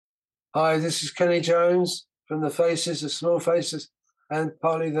Hi, this is Kenny Jones from the Faces, the Small Faces, and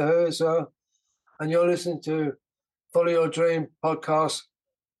partly the Who as well. And you're listening to Follow Your Dream podcast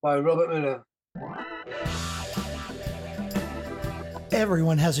by Robert Miller.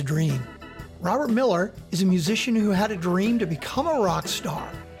 Everyone has a dream. Robert Miller is a musician who had a dream to become a rock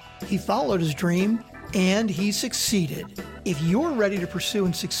star. He followed his dream and he succeeded. If you're ready to pursue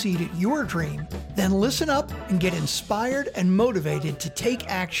and succeed at your dream, then listen up and get inspired and motivated to take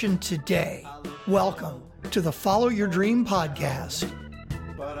action today. Welcome to the Follow Your Dream podcast.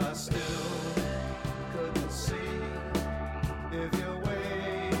 But I still couldn't see if you're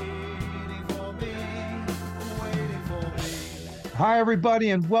waiting for me. Hi, everybody,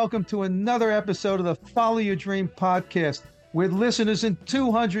 and welcome to another episode of the Follow Your Dream podcast with listeners in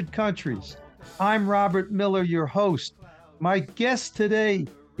 200 countries. I'm Robert Miller, your host. My guest today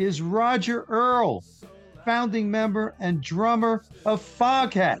is Roger Earl, founding member and drummer of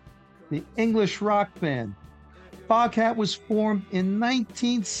Foghat, the English rock band. Foghat was formed in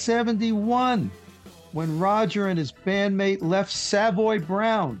 1971 when Roger and his bandmate left Savoy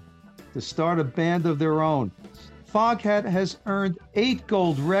Brown to start a band of their own. Foghat has earned 8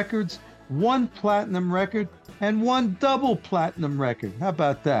 gold records, 1 platinum record, and 1 double platinum record. How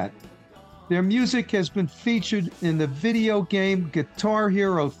about that? Their music has been featured in the video game Guitar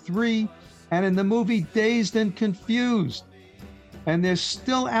Hero 3 and in the movie Dazed and Confused. And they're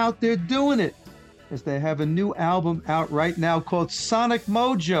still out there doing it, as they have a new album out right now called Sonic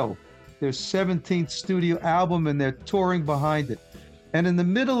Mojo, their 17th studio album, and they're touring behind it. And in the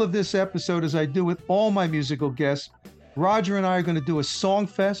middle of this episode, as I do with all my musical guests, Roger and I are going to do a song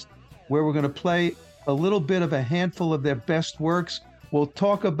fest where we're going to play a little bit of a handful of their best works. We'll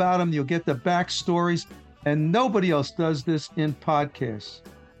talk about them. You'll get the backstories, and nobody else does this in podcasts.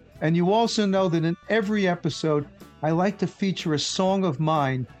 And you also know that in every episode, I like to feature a song of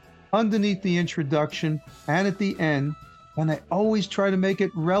mine underneath the introduction and at the end, and I always try to make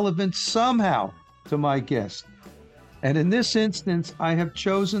it relevant somehow to my guest. And in this instance, I have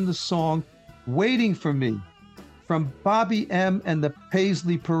chosen the song Waiting for Me from Bobby M. and the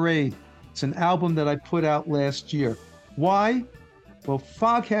Paisley Parade. It's an album that I put out last year. Why? Well,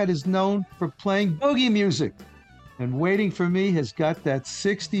 Foghat is known for playing boogie music, and Waiting for Me has got that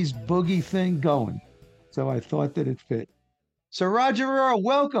 60s boogie thing going. So I thought that it fit. So Roger Earl,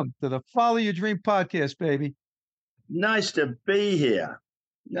 welcome to the Follow Your Dream podcast, baby. Nice to be here.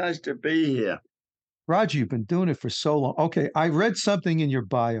 Roger, you've been doing it for so long. Okay, I read something in your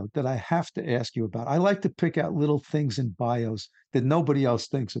bio that I have to ask you about. I like to pick out little things in bios that nobody else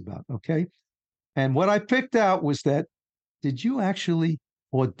thinks about, okay? And what I picked out was that, did you actually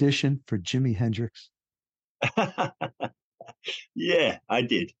audition for Jimi Hendrix? Yeah, I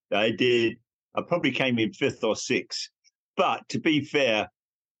did. I probably came in 5th or 6th. But to be fair,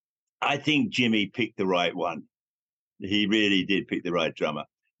 I think Jimi picked the right one. He really did pick the right drummer.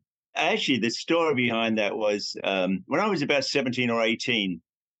 Actually, the story behind that was when I was about 17 or 18,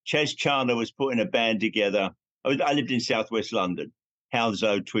 Chas Chandler was putting a band together. I lived in southwest London,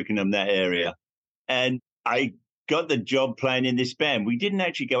 Hounslow, Twickenham, that area. And I got the job playing in this band. We didn't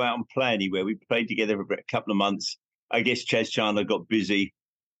actually go out and play anywhere. We played together for a couple of months. I guess Chas Chandler got busy.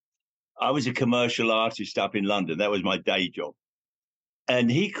 I was a commercial artist up in London. That was my day job.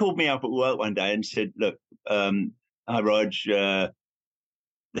 And he called me up at work one day and said, look, hi, Rog,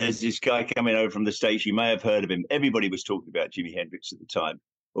 there's this guy coming over from the States. You may have heard of him. Everybody was talking about Jimi Hendrix at the time.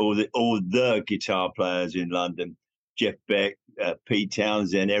 All the guitar players in London, Jeff Beck, Pete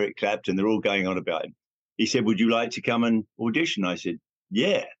Townsend, Eric Clapton, they're all going on about him. He said, would you like to come and audition? I said,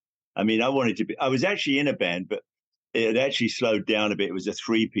 yeah. I mean, I was actually in a band, but it had actually slowed down a bit. It was a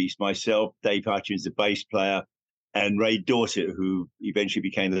 3-piece, myself, Dave Hutchins, the bass player, and Ray Dorset, who eventually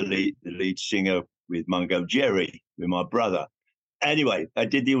became the lead singer with Mungo Jerry, with my brother. Anyway, I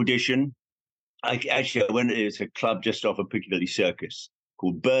did the audition. I went to a club just off of Piccadilly Circus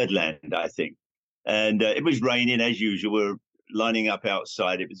called Birdland, I think. And it was raining as usual. We were lining up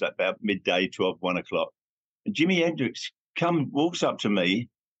outside. It was about midday, 1 o'clock. And Jimi Hendrix walks up to me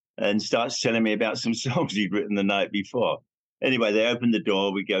and starts telling me about some songs he'd written the night before. Anyway, they opened the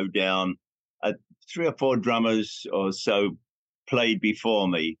door. We go down. 3 or 4 drummers or so played before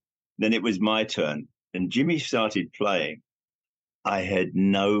me. Then it was my turn. And Jimi started playing. I had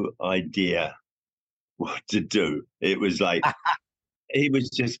no idea what to do. It was like he was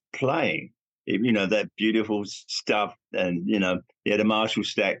just playing, that beautiful stuff. And, he had a Marshall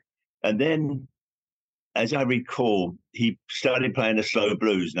stack. And then, as I recall, he started playing the slow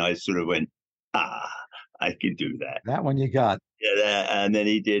blues. And I sort of went, I could do that. That one you got. Yeah, and then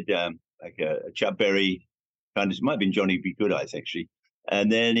he did like a Chuck Berry kind of, it might have been Johnny B. Goodeyes, actually.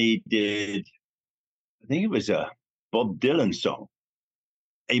 And then he did, I think it was a Bob Dylan song.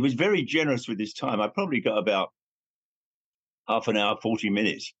 He was very generous with his time. I probably got about half an hour, 40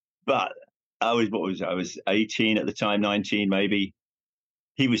 minutes. But I was 18 at the time, 19 maybe.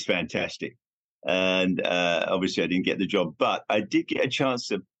 He was fantastic. And obviously I didn't get the job, but I did get a chance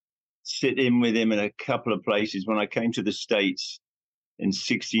to sit in with him in a couple of places. When I came to the States in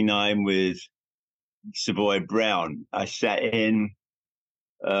 69 with Savoy Brown, I sat in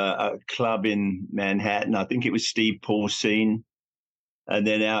a club in Manhattan. I think it was Steve Paul's scene. And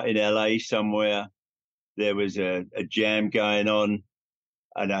then out in LA somewhere, there was a jam going on.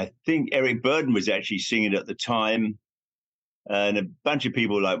 And I think Eric Burden was actually singing at the time. And a bunch of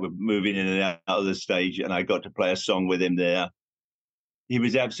people were moving in and out of the stage. And I got to play a song with him there. He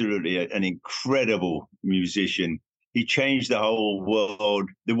was absolutely an incredible musician. He changed the whole world,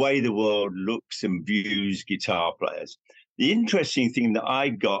 the way the world looks and views guitar players. The interesting thing that I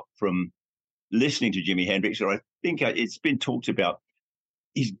got from listening to Jimi Hendrix, or I think it's been talked about,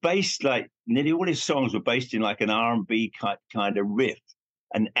 he's based nearly all his songs were based in an R&B kind of riff,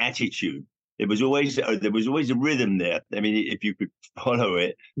 an attitude. There was always a rhythm there. I mean, if you could follow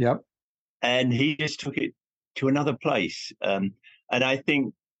it. Yep. And he just took it to another place. And I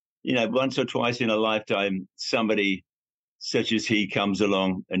think, once or twice in a lifetime, somebody such as he comes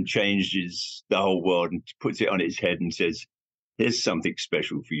along and changes the whole world and puts it on its head and says, here's something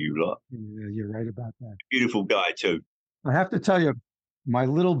special for you lot. Yeah, you're right about that. Beautiful guy, too. I have to tell you, my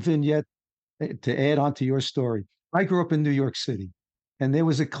little vignette to add on to your story. I grew up in New York City, and there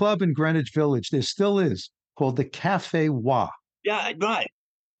was a club in Greenwich Village, there still is, called the Cafe Wa. Yeah, right.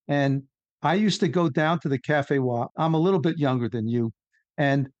 And I used to go down to the Cafe Wa. I'm a little bit younger than you.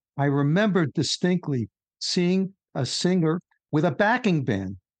 And I remember distinctly seeing a singer with a backing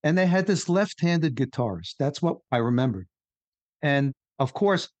band, and they had this left-handed guitarist. That's what I remembered. And of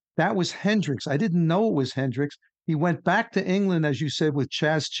course, that was Hendrix. I didn't know it was Hendrix. He went back to England, as you said, with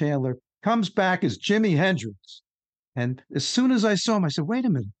Chas Chandler, comes back as Jimi Hendrix. And as soon as I saw him, I said, wait a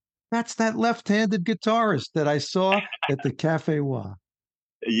minute, that's that left-handed guitarist that I saw at the Cafe Wa.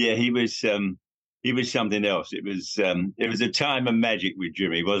 Yeah, he was something else. It was a time of magic with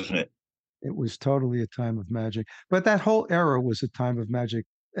Jimi, wasn't it? It was totally a time of magic. But that whole era was a time of magic.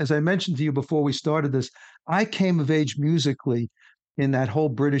 As I mentioned to you before we started this, I came of age musically in that whole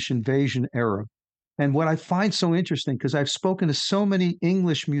British invasion era. And what I find so interesting, because I've spoken to so many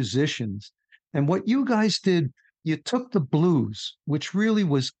English musicians, and what you guys did, you took the blues, which really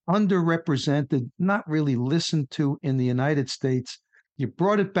was underrepresented, not really listened to in the United States. You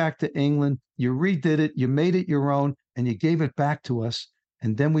brought it back to England, you redid it, you made it your own, and you gave it back to us.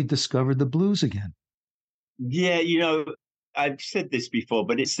 And then we discovered the blues again. Yeah, I've said this before,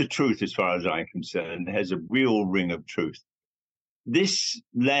 but it's the truth as far as I'm concerned. It has a real ring of truth. This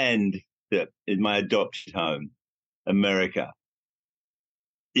land that is my adopted home, America,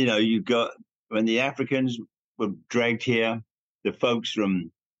 you got, when the Africans were dragged here, the folks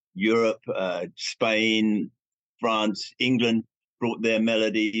from Europe, Spain, France, England brought their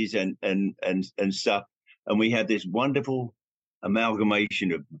melodies and stuff. And we had this wonderful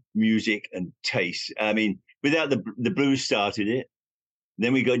amalgamation of music and taste. I mean, without the blues started it,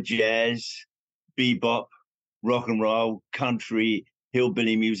 then we got jazz, bebop, rock and roll, country,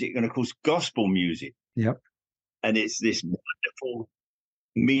 hillbilly music, and of course, gospel music. Yep. And it's this wonderful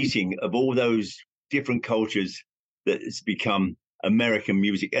meeting of all those different cultures that has become American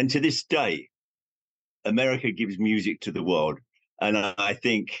music. And to this day, America gives music to the world. And I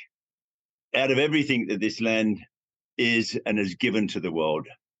think out of everything that this land is and has given to the world,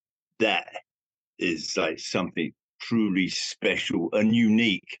 that is something truly special and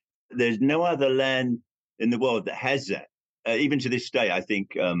unique. There's no other land in the world that has that. Even to this day, I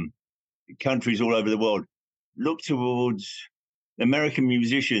think countries all over the world look towards American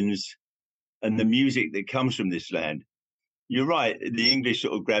musicians and the music that comes from this land. You're right. The English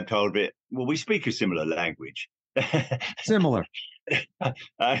sort of grabbed hold of it. Well, we speak a similar language. Similar.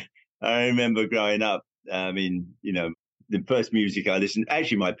 I remember growing up. I mean, the first music I listened,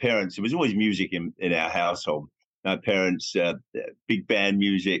 actually my parents, there was always music in our household. My parents, big band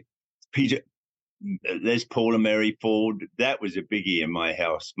music, Les Paul and Mary Ford, that was a biggie in my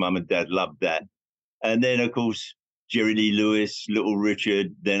house. Mum and Dad loved that. And then, of course, Jerry Lee Lewis, Little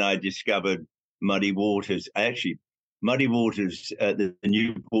Richard. Then I discovered Muddy Waters. Actually, Muddy Waters at the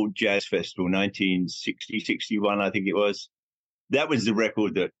Newport Jazz Festival, 1960, 61, I think it was. That was the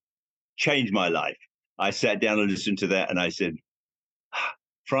record that changed my life. I sat down and listened to that, and I said,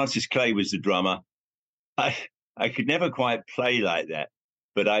 Francis Clay was the drummer. I could never quite play like that,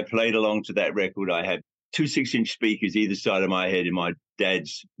 but I played along to that record. I had two 6-inch speakers either side of my head in my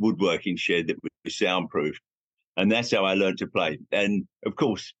Dad's woodworking shed that was soundproof. And that's how I learned to play. And of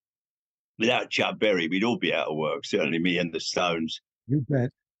course, without Chuck Berry, we'd all be out of work, certainly me and the Stones. You bet.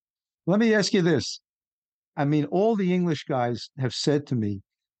 Let me ask you this. I mean, all the English guys have said to me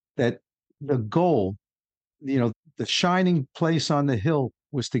that the goal, the shining place on the hill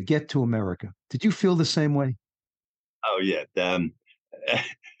was to get to America. Did you feel the same way? Oh, yeah.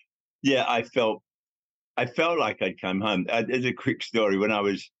 Yeah, I felt like I'd come home. There's a quick story. When I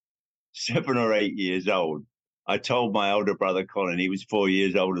was 7 or 8 years old, I told my older brother, Colin, he was 4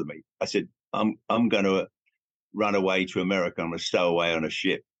 years older than me. I said, I'm going to run away to America. I'm going to stow away on a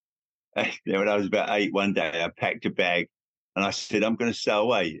ship. And when I was about 8, one day, I packed a bag and I said, I'm going to stow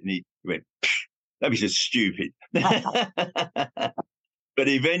away. And he went, that was just stupid. But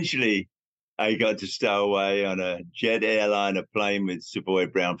eventually, I got to stow away on a jet airliner plane with Savoy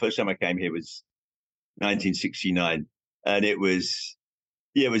Brown. First time I came here was 1969. And it was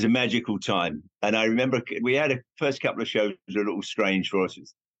a magical time. And I remember we had a first couple of shows were a little strange for us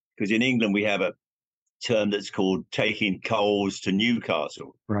because in England we have a term that's called taking coals to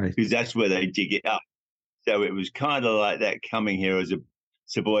Newcastle. Right. Because that's where they dig it up. So it was kind of like that coming here as a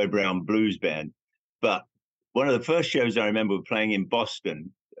Savoy Brown blues band. But one of the first shows I remember playing in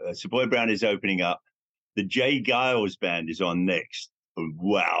Boston, Savoy Brown is opening up. The Jay Giles band is on next.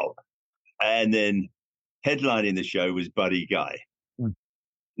 Wow. And then headlining the show was Buddy Guy.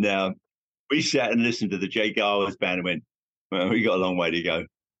 Now, we sat and listened to the Jay Giles band and went, well, we got a long way to go.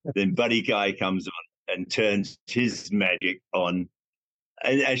 Then Buddy Guy comes on and turns his magic on.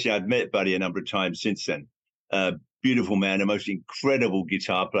 And actually, I've met Buddy a number of times since then. Beautiful man, a most incredible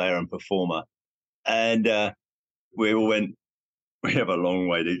guitar player and performer. And we all went, we have a long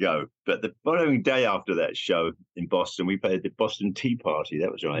way to go. But the following day after that show in Boston, we played the Boston Tea Party.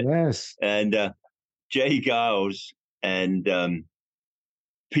 That was right. Yes. And Jay Giles and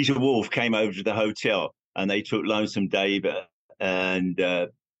Peter Wolf came over to the hotel, and they took Lonesome Dave and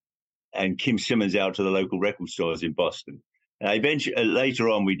Kim Simmonds out to the local record stores in Boston. Eventually, later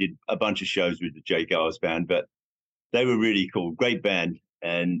on, we did a bunch of shows with the Jay Giles band, but they were really cool, great band,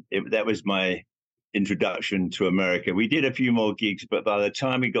 and that was my introduction to America. We did a few more gigs, but by the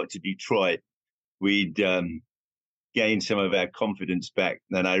time we got to Detroit, we'd gained some of our confidence back.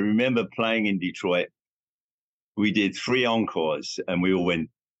 And I remember playing in Detroit. We did 3 encores, and we all went.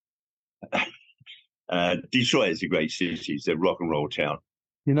 Detroit is a great city. It's a rock and roll town.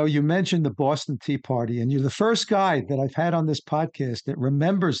 You mentioned the Boston Tea Party, and you're the first guy that I've had on this podcast that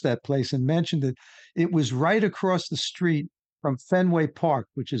remembers that place and mentioned it. It was right across the street from Fenway Park,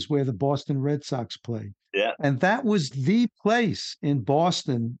 which is where the Boston Red Sox play. Yeah. And that was the place in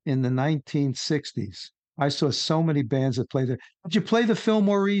Boston in the 1960s. I saw so many bands that played there. Did you play the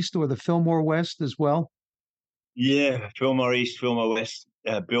Fillmore East or the Fillmore West as well? Yeah, Fillmore East, Fillmore West,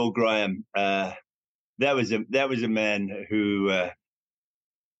 Bill Graham. That was a man who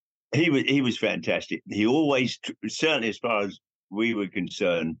he was fantastic. He always, certainly as far as we were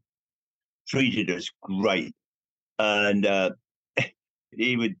concerned, treated us great. And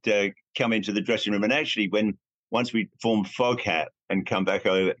he would come into the dressing room. And actually, once we formed Foghat and came back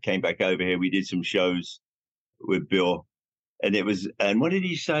over here, we did some shows with Bill. And what did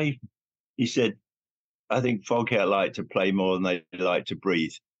he say? He said, I think Foghat liked to play more than they like to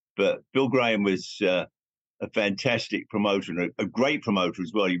breathe. But Bill Graham was a fantastic promoter, and a great promoter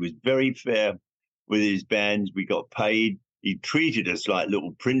as well. He was very fair with his bands. We got paid. He treated us like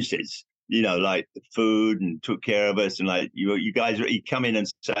little princes, like the food, and took care of us. And like you guys, he'd come in and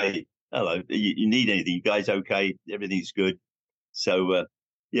say, hello, you need anything? You guys okay? Everything's good. So,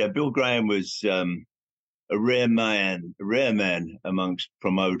 Bill Graham was a rare man amongst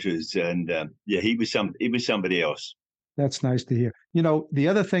promoters. And he was somebody else. That's nice to hear. The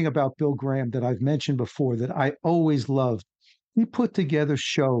other thing about Bill Graham that I've mentioned before that I always loved, he put together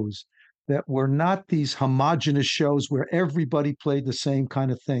shows that were not these homogenous shows where everybody played the same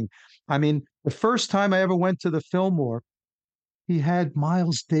kind of thing. I mean, the first time I ever went to the Fillmore, he had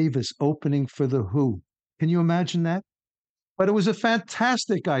Miles Davis opening for The Who. Can you imagine that? But it was a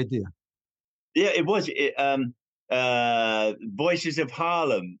fantastic idea. Yeah, it was. Voices of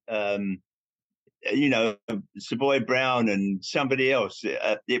Harlem, Savoy Brown and somebody else.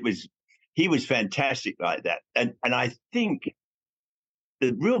 He was fantastic like that. And I think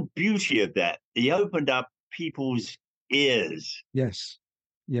the real beauty of that, he opened up people's ears. Yes.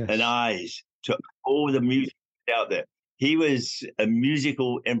 And eyes to all the music out there. He was a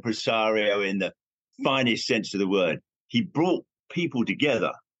musical impresario in the finest sense of the word. He brought people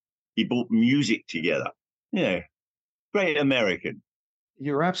together. He brought music together. Great American.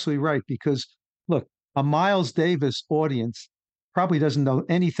 You're absolutely right, because look, a Miles Davis audience probably doesn't know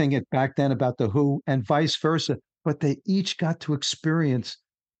anything back then about the Who and vice versa, but they each got to experience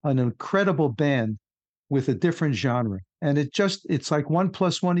an incredible band with a different genre. And it's like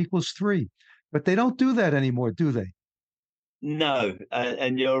 1+1 = 3. But they don't do that anymore, do they? No,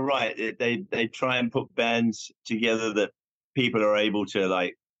 and you're right. They try and put bands together that people are able to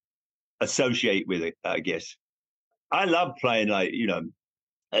like associate with it, I guess. I love playing like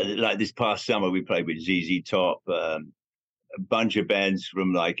this past summer we played with ZZ Top, a bunch of bands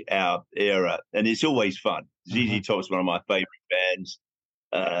from like our era, and it's always fun. ZZ Top's one of my favorite bands.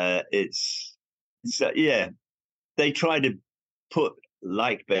 Yeah, they try to put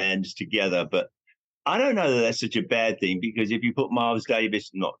like bands together, but I don't know that that's such a bad thing, because if you put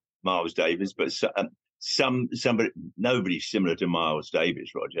not Miles Davis, but somebody, nobody similar to Miles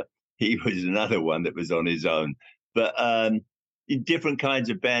Davis, Roger. He was another one that was on his own. But in different kinds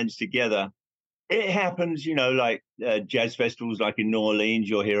of bands together, it happens, like jazz festivals like in New Orleans,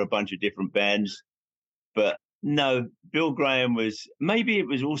 you'll hear a bunch of different bands. But no, Bill Graham maybe it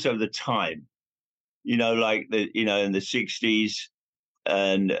was also the time, like in the 60s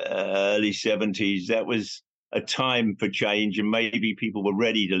and early 70s, that was a time for change, and maybe people were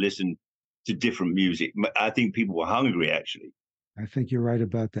ready to listen to different music. I think people were hungry, actually. I think you're right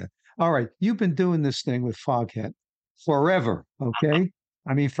about that. All right, you've been doing this thing with Foghat forever, okay?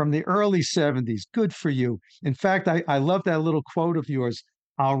 I mean, from the early 70s. Good for you. In fact, I love that little quote of yours,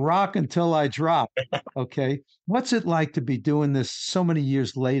 I'll rock until I drop, okay? What's it like to be doing this so many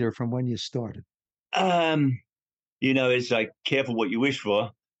years later from when you started? It's like, careful what you wish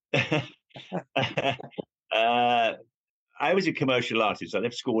for. I was a commercial artist. I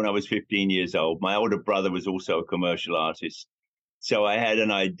left school when I was 15 years old. My older brother was also a commercial artist. So I had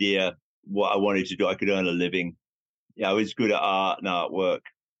an idea what I wanted to do. I could earn a living. I was good at art and artwork.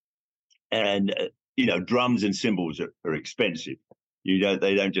 And, drums and cymbals are expensive. They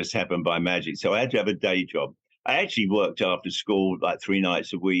don't just happen by magic. So I had to have a day job. I actually worked after school like 3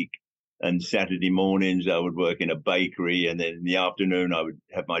 nights a week. And Saturday mornings I would work in a bakery. And then in the afternoon I would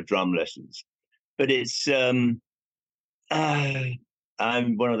have my drum lessons. But it's...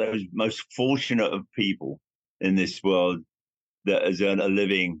 I'm one of those most fortunate of people in this world that has earned a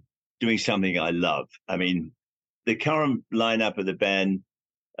living doing something I love. I mean, the current lineup of the band,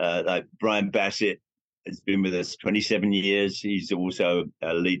 like Brian Bassett, has been with us 27 years. He's also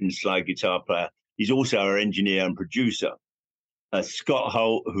a lead and slide guitar player. He's also our engineer and producer. Scott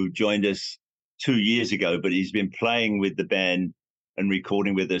Holt, who joined us 2 years ago, but he's been playing with the band and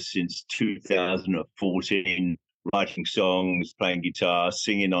recording with us since 2014. Writing songs, playing guitar,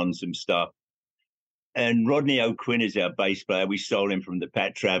 singing on some stuff. And Rodney O'Quinn is our bass player. We stole him from the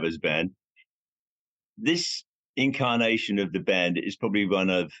Pat Travers band. This incarnation of the band is probably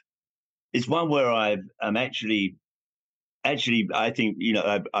it's one where I'm actually, I think,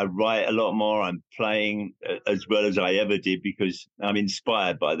 I write a lot more. I'm playing as well as I ever did because I'm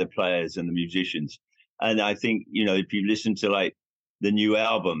inspired by the players and the musicians. And I think, if you listen to like the new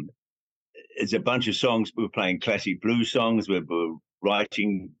album, it's a bunch of songs. We're playing classic blues songs. We're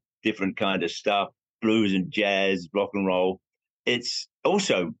writing different kind of stuff, blues and jazz, rock and roll. It's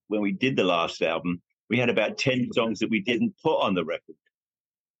also, when we did the last album, we had about 10 songs that we didn't put on the record.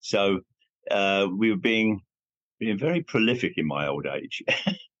 So we were being very prolific in my old age.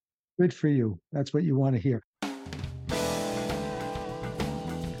 Good for you. That's what you want to hear.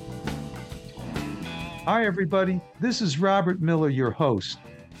 Hi, everybody. This is Robert Miller, your host.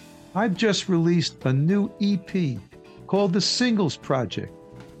 I've just released a new EP called The Singles Project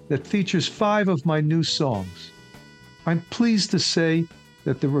that features 5 of my new songs. I'm pleased to say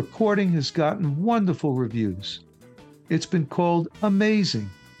that the recording has gotten wonderful reviews. It's been called amazing,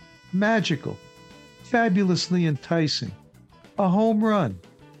 magical, fabulously enticing, a home run,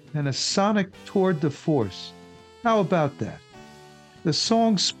 and a sonic tour de force. How about that? The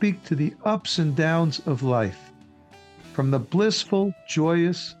songs speak to the ups and downs of life, from the blissful,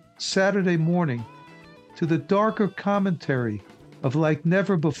 joyous Saturday morning to the darker commentary of Like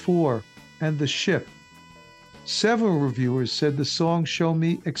Never Before and The Ship. Several reviewers said the songs show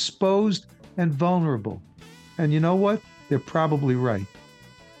me exposed and vulnerable. And you know what? They're probably right.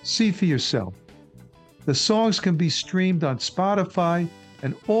 See for yourself. The songs can be streamed on Spotify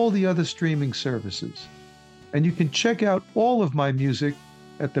and all the other streaming services. And you can check out all of my music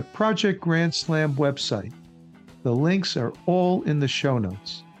at the Project Grand Slam website. The links are all in the show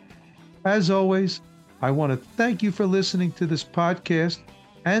notes. As always, I want to thank you for listening to this podcast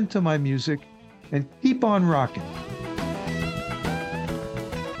and to my music, and keep on rocking.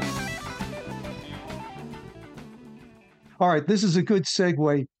 All right, this is a good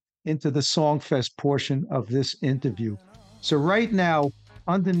segue into the Songfest portion of this interview. So right now,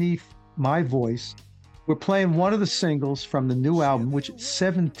 underneath my voice, we're playing one of the singles from the new album, which is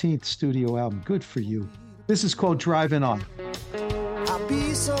 17th studio album. Good for you. This is called Driving On. I'll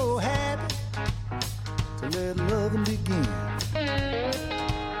be so happy to let loving begin.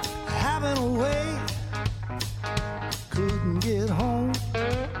 Having a way, couldn't get home.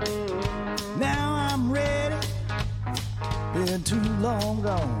 Now I'm ready, been too long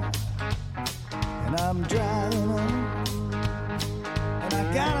gone. And I'm driving on, and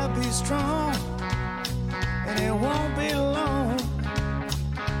I gotta be strong, and it won't be long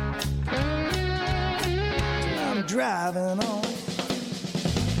till I'm driving on.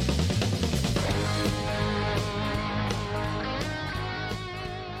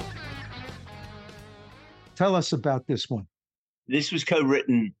 Tell us about this one. This was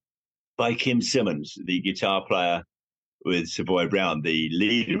co-written by Kim Simmonds, the guitar player with Savoy Brown, the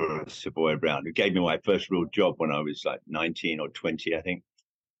leader of Savoy Brown, who gave me my first real job when I was like 19 or 20, I think.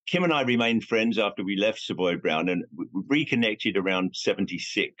 Kim and I remained friends after we left Savoy Brown, and we reconnected around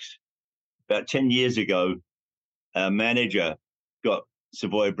 76. About 10 years ago, our manager got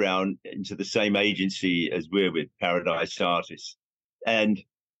Savoy Brown into the same agency as we're with, Paradise Artists. And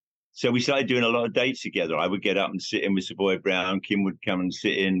so we started doing a lot of dates together. I would get up and sit in with Savoy Brown. Kim would come and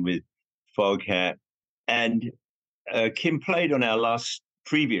sit in with Foghat. And Kim played on our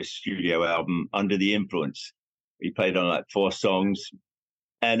previous studio album, Under the Influence. He played on like 4 songs.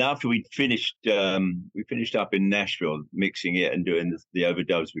 And after we finished up in Nashville mixing it and doing the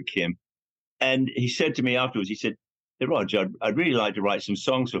overdubs with Kim. And he said to me afterwards, he said, "Hey, Roger, I'd really like to write some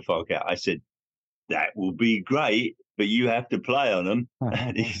songs for Foghat." I said, "That will be great, but you have to play on them."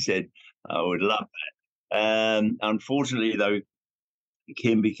 And he said, "I would love that." Unfortunately, though,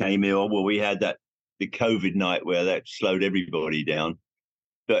 Kim became ill. Well, we had the COVID night where that slowed everybody down.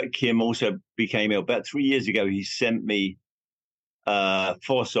 But Kim also became ill. About 3 years ago, he sent me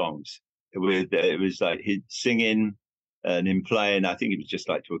 4 songs. It was like him singing and him playing. I think it was just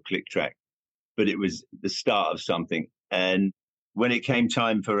like to a click track, but it was the start of something. And when it came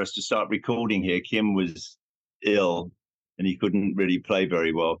time for us to start recording here, Kim was ill and he couldn't really play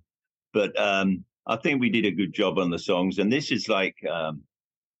very well. But I think we did a good job on the songs. And this is like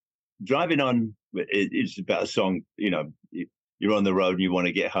Driving On. It's about a song, you're on the road and you want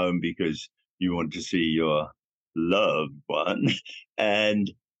to get home because you want to see your loved one.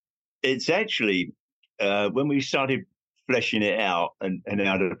 And it's actually, when we started fleshing it out and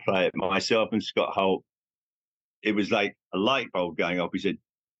how to play it, myself and Scott Holt, it was like a light bulb going off. We said,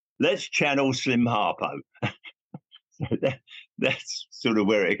 let's channel Slim Harpo. So that's sort of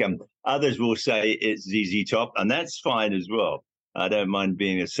where it comes. Others will say it's ZZ Top, and that's fine as well. I don't mind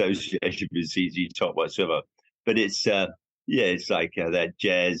being associated with ZZ Top whatsoever. But it's, it's like that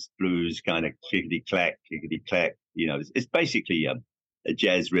jazz blues kind of clickety-clack, clickety-clack. It's basically a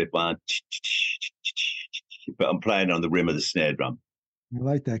jazz riff, but I'm playing on the rim of the snare drum. I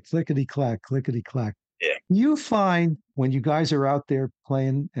like that. Clickety-clack, clickety-clack. Yeah. You find when you guys are out there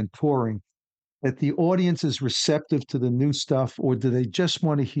playing and touring that the audience is receptive to the new stuff, or do they just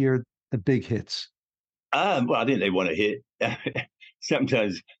want to hear the big hits? Well, I think they want to hit.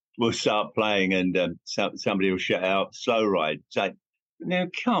 Sometimes we'll start playing and somebody will shout out "Slow Ride." It's like, now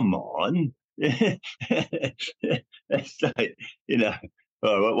come on. It's like,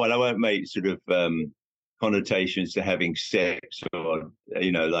 well, I won't make sort of connotations to having sex or,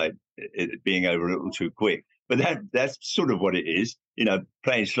 like it being over a little too quick. But that's sort of what it is.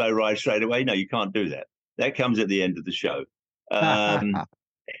 Playing Slow Ride straight away. No, you can't do that. That comes at the end of the show. In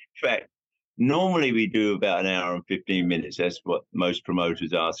fact, normally we do about an hour and 15 minutes. That's what most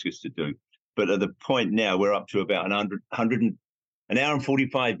promoters ask us to do. But at the point now, we're up to about an hour and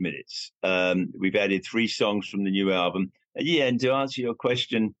 45 minutes. We've added 3 songs from the new album. And to answer your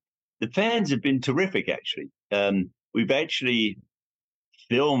question, the fans have been terrific, actually. We've actually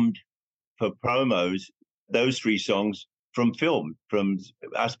filmed for promos those 3 songs from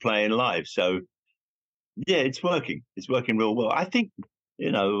us playing live. So, yeah, it's working. It's working real well. I think,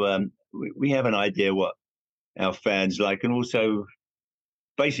 we have an idea what our fans like, and also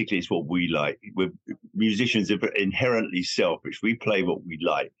basically it's what we like. Musicians are inherently selfish. We play what we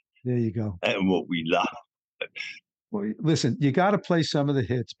like. There you go. And what we love. Well, listen, you got to play some of the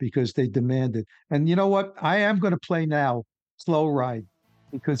hits because they demand it. And you know what? I am going to play now Slow Ride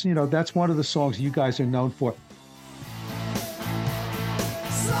because, that's one of the songs you guys are known for.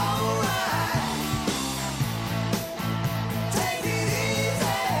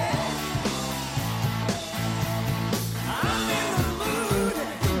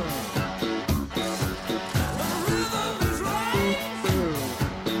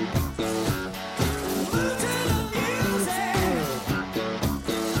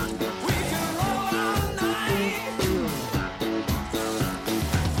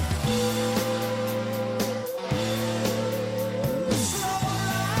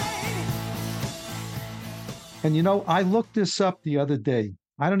 And I looked this up the other day.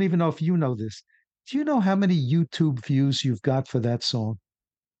 I don't even know if you know this. Do you know how many YouTube views you've got for that song?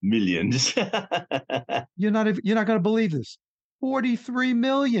 Millions. You're not going to believe this. 43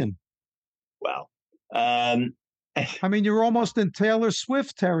 million. Wow. I mean, you're almost in Taylor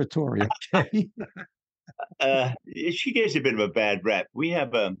Swift territory. Okay. She gets a bit of a bad rap. We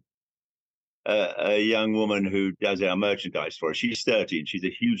have a young woman who does our merchandise for us. She's 30 and she's a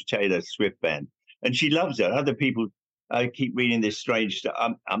huge Taylor Swift fan, and she loves her. Other people, I keep reading this strange stuff.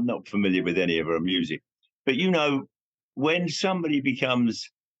 I'm not familiar with any of her music, but when somebody becomes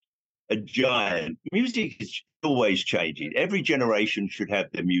a giant, music is always changing. Every generation should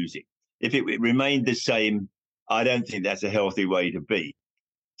have their music. If it remained the same, I don't think that's a healthy way to be.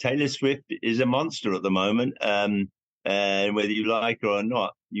 Taylor Swift is a monster at the moment. And whether you like her or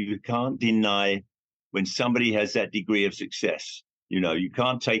not, you can't deny when somebody has that degree of success. You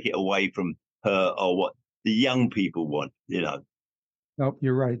can't take it away from her or what the young people want. Nope,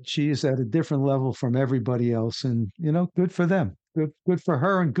 you're right. She is at a different level from everybody else. And, good for them. Good for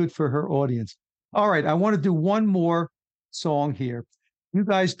her and good for her audience. All right. I want to do one more song here. You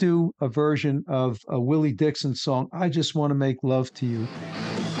guys do a version of a Willie Dixon song, I Just Want to Make Love to You.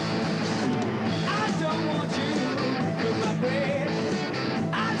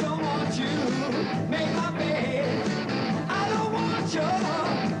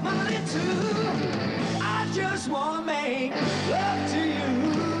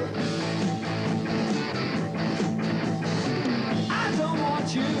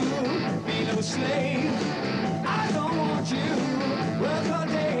 Slave. I don't want you work all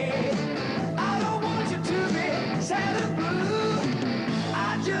day. I don't want you to be sad and blue.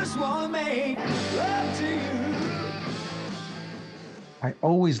 I just want to make love to you. I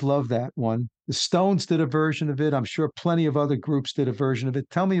always love that one. The Stones did a version of it. I'm sure plenty of other groups did a version of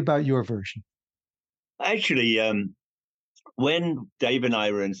it. Tell me about your version. Actually, when Dave and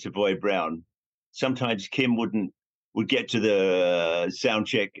I were in Savoy Brown, sometimes Kim would get to the sound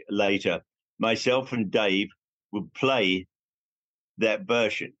check later. Myself and Dave would play that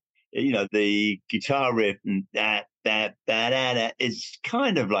version. The guitar riff and that is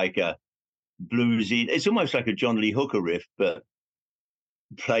kind of like a bluesy. It's almost like a John Lee Hooker riff, but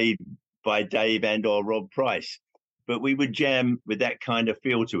played by Dave and or Rob Price. But we would jam with that kind of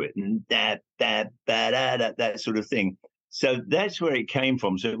feel to it, and that sort of thing. So that's where it came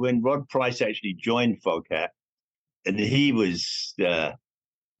from. So when Rob Price actually joined Foghat, and he was an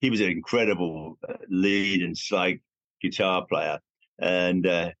incredible lead and slide guitar player. And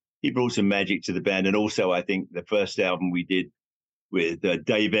he brought some magic to the band. And also, I think the first album we did with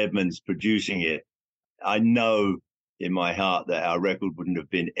Dave Edmunds producing it, I know in my heart that our record wouldn't have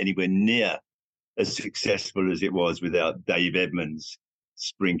been anywhere near as successful as it was without Dave Edmunds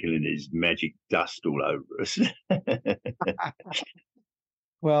sprinkling his magic dust all over us.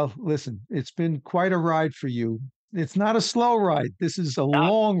 Well, listen, it's been quite a ride for you. It's not a slow ride. This is a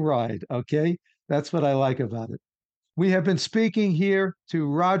long ride, okay? That's what I like about it. We have been speaking here to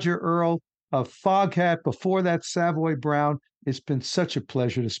Roger Earl of Foghat, before that Savoy Brown. It's been such a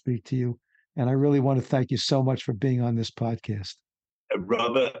pleasure to speak to you, and I really want to thank you so much for being on this podcast.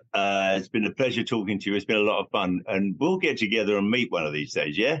 Robert, it's been a pleasure talking to you. It's been a lot of fun, and we'll get together and meet one of these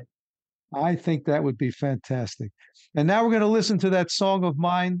days, yeah? I think that would be fantastic. And now we're going to listen to that song of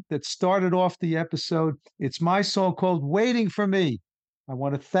mine that started off the episode. It's my song called Waiting for Me. I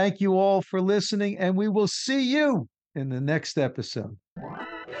want to thank you all for listening, and we will see you in the next episode.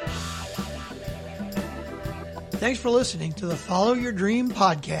 Thanks for listening to the Follow Your Dream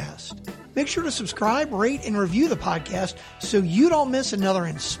podcast. Make sure to subscribe, rate, and review the podcast so you don't miss another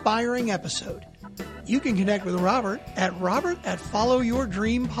inspiring episode. You can connect with Robert at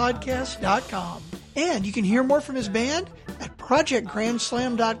followyourdreampodcast.com. And you can hear more from his band at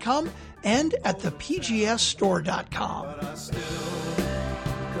projectgrandslam.com and at thepgsstore.com. But I still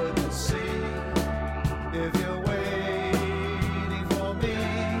couldn't see if you're waiting for me,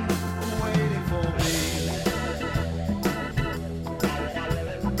 waiting for me.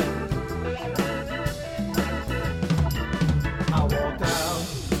 I walked out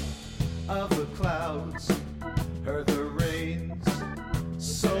of the clouds, heard the rains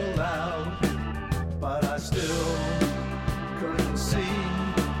so loud, but I still couldn't see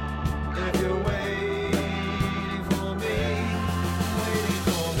if you're waiting for me,